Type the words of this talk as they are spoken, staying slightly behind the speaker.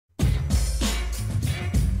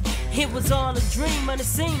It was all a dream on the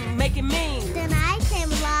scene, making mean. Then I came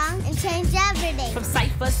along and changed everything. From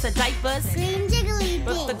ciphers to diapers, Green jiggly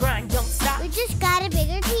but the thing. grind don't stop. We just got a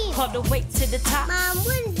bigger team. All the way to the top. Mom,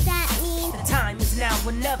 what does that mean? The time is now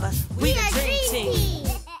or never. We the dream team.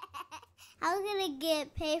 How can I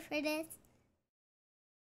get paid for this?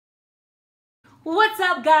 What's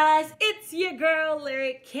up, guys? It's your girl,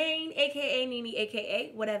 Lyric Kane, aka Nene,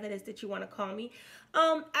 aka whatever it is that you want to call me.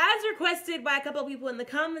 As requested by a couple of people in the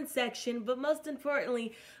comment section, but most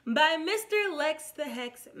importantly, by Mr. Lex The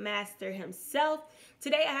Hex Master himself.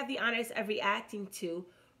 Today I have the honors of reacting to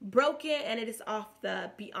Broken, and it is off the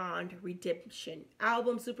Beyond Redemption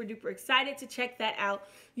album. Super duper excited to check that out.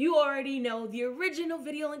 You already know the original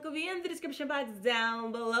video link will be in the description box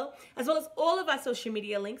down below, as well as all of our social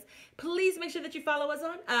media links. Please make sure that you follow us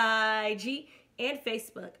on IG and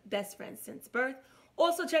Facebook, Best Friends Since Birth.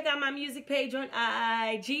 Also check out my music page on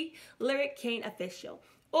IG, Lyric Kane Official.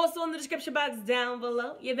 Also in the description box down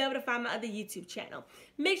below, you'll be able to find my other YouTube channel.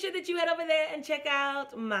 Make sure that you head over there and check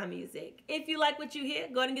out my music. If you like what you hear,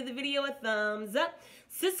 go ahead and give the video a thumbs up.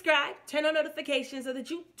 Subscribe, turn on notifications so that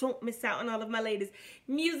you don't miss out on all of my latest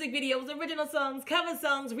music videos, original songs, cover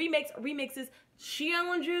songs, remixes,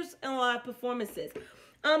 challenges, and live performances.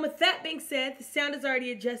 With that being said, the sound is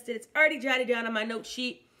already adjusted. It's already jotted down on my note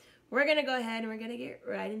sheet. We're going to go ahead and we're going to get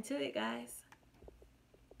right into it, guys.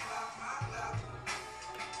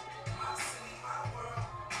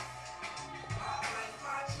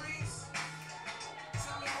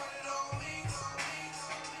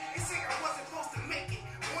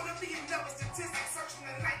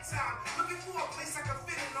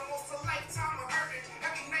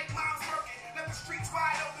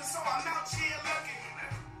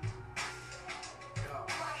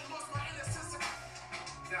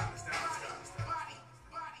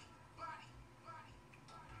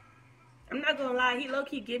 I'm not gonna lie, he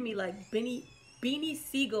low-key give me like Beanie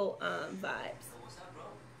Siegel vibes. What's up, bro?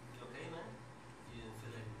 You okay, man? You didn't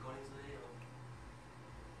feel like recording today, or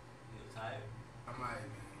you tired? I might,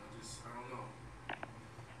 man. I don't know.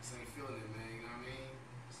 Just ain't feeling it, man. You know what I mean?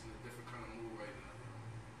 Just in a different kind of mood right now.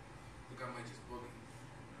 I think I might just boogie.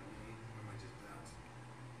 You know what I mean? I might just bounce.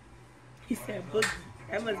 He said boogie.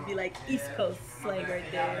 That must be like East Coast slang right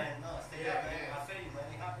there. Man. No, stay up, man. I feel you, man.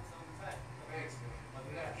 It happens all the time. Thanks, man. But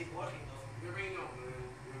we gotta keep working, though. You already know, man.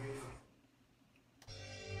 You already know.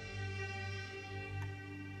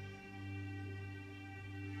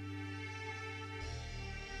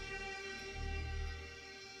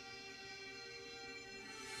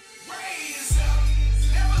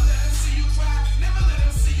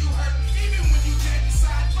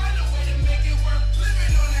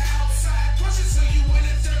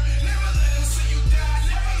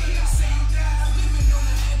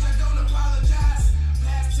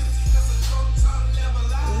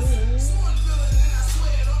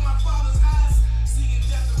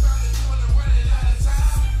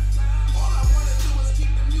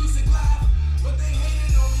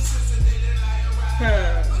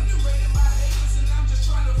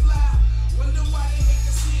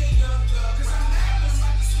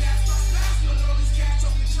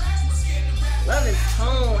 Love his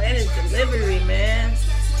tone and his delivery, man.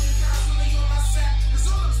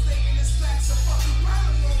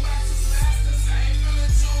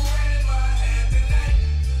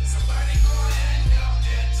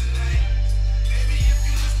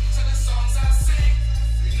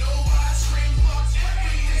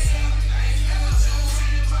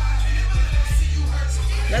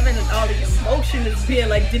 Loving all the emotion that's being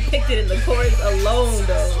like depicted in the chorus alone,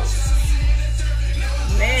 though.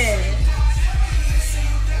 Man.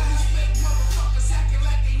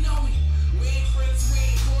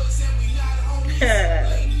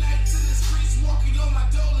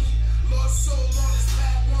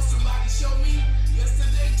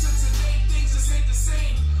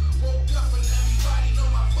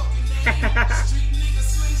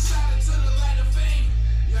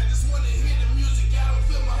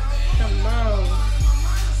 Come on.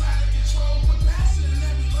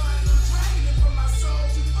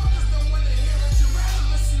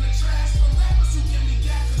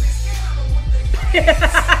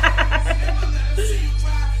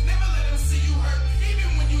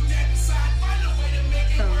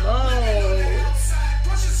 Come on.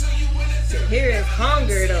 To hear his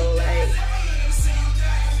hunger though, like.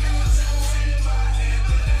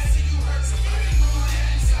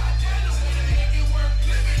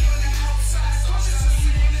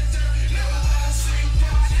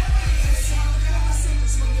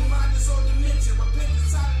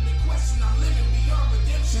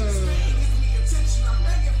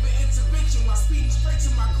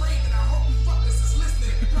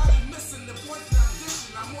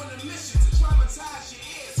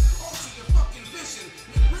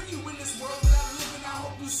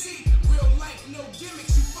 no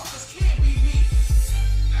gimmicks, you fuckers can't be me.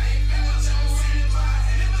 I ain't been with your shit in my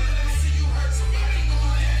head. Let me see you hurt somebody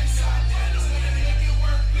on the inside. Then I'm gonna make it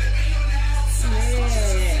work. Living on the outside.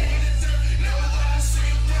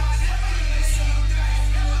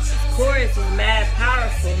 Chorus is mad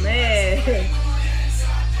powerful, man.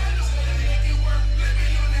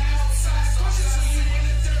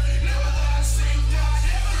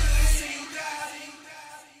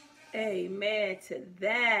 Amen to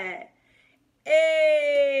that.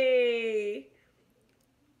 Hey.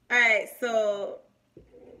 All right, so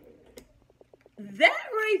that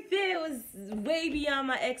right there was way beyond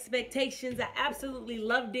my expectations. I absolutely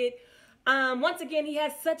loved it. Once again, he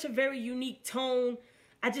has such a very unique tone.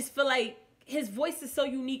 I just feel like his voice is so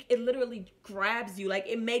unique, it literally grabs you. Like,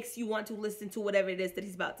 it makes you want to listen to whatever it is that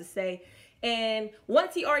he's about to say. And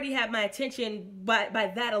once he already had my attention by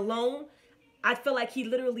that alone, I feel like he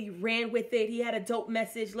literally ran with it. He had a dope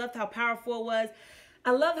message. Loved how powerful it was.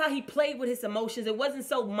 I love how he played with his emotions. It wasn't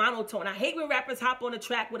so monotone. I hate when rappers hop on a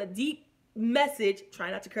track with a deep message,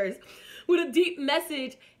 try not to curse, with a deep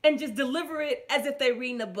message and just deliver it as if they're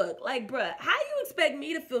reading a book. Like, bruh, how you expect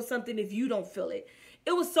me to feel something if you don't feel it?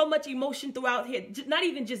 It was so much emotion throughout here, not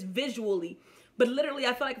even just visually, but literally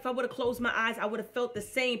I feel like if I would have closed my eyes, I would have felt the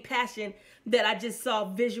same passion that I just saw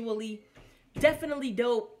visually. Definitely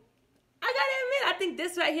dope. I gotta admit, I think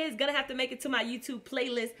this right here is gonna have to make it to my YouTube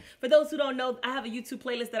playlist. For those who don't know, I have a YouTube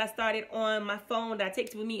playlist that I started on my phone that I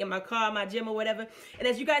take with me in my car, my gym, or whatever. And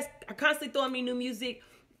as you guys are constantly throwing me new music,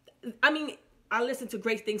 I mean, I listen to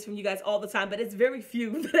great things from you guys all the time, but it's very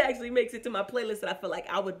few that actually makes it to my playlist that I feel like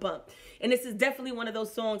I would bump. And this is definitely one of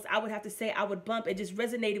those songs I would have to say I would bump. It just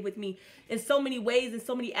resonated with me in so many ways, in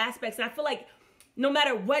so many aspects. And I feel like no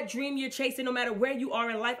matter what dream you're chasing, no matter where you are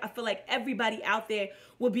in life, I feel like everybody out there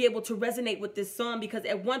will be able to resonate with this song, because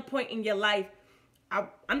at one point in your life, I'm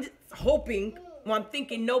just hoping, well, I'm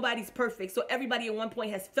thinking nobody's perfect. So everybody at one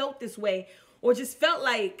point has felt this way, or just felt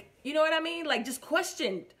like, you know what I mean? Like, just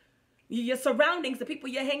questioned your surroundings, the people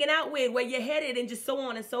you're hanging out with, where you're headed, and just so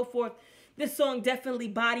on and so forth. This song definitely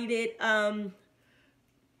bodied it. Man,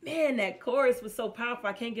 that chorus was so powerful.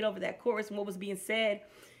 I can't get over that chorus and what was being said.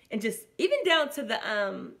 And just even down to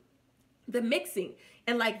the mixing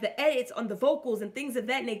and like the edits on the vocals and things of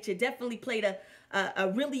that nature definitely played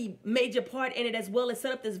a really major part in it, as well as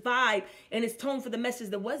set up this vibe and its tone for the message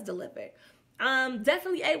that was delivered.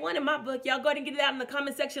 Definitely A1 in my book. Y'all go ahead and get it out in the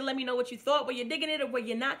comment section. Let me know what you thought. Were you digging it or were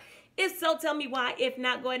you not? If so, tell me why. If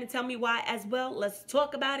not, go ahead and tell me why as well. Let's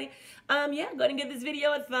talk about it. Yeah, go ahead and give this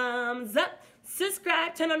video a thumbs up.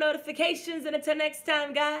 Subscribe, turn on notifications, and until next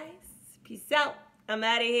time, guys. Peace out. I'm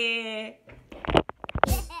out of here.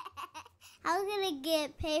 How am I gonna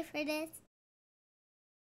get paid for this?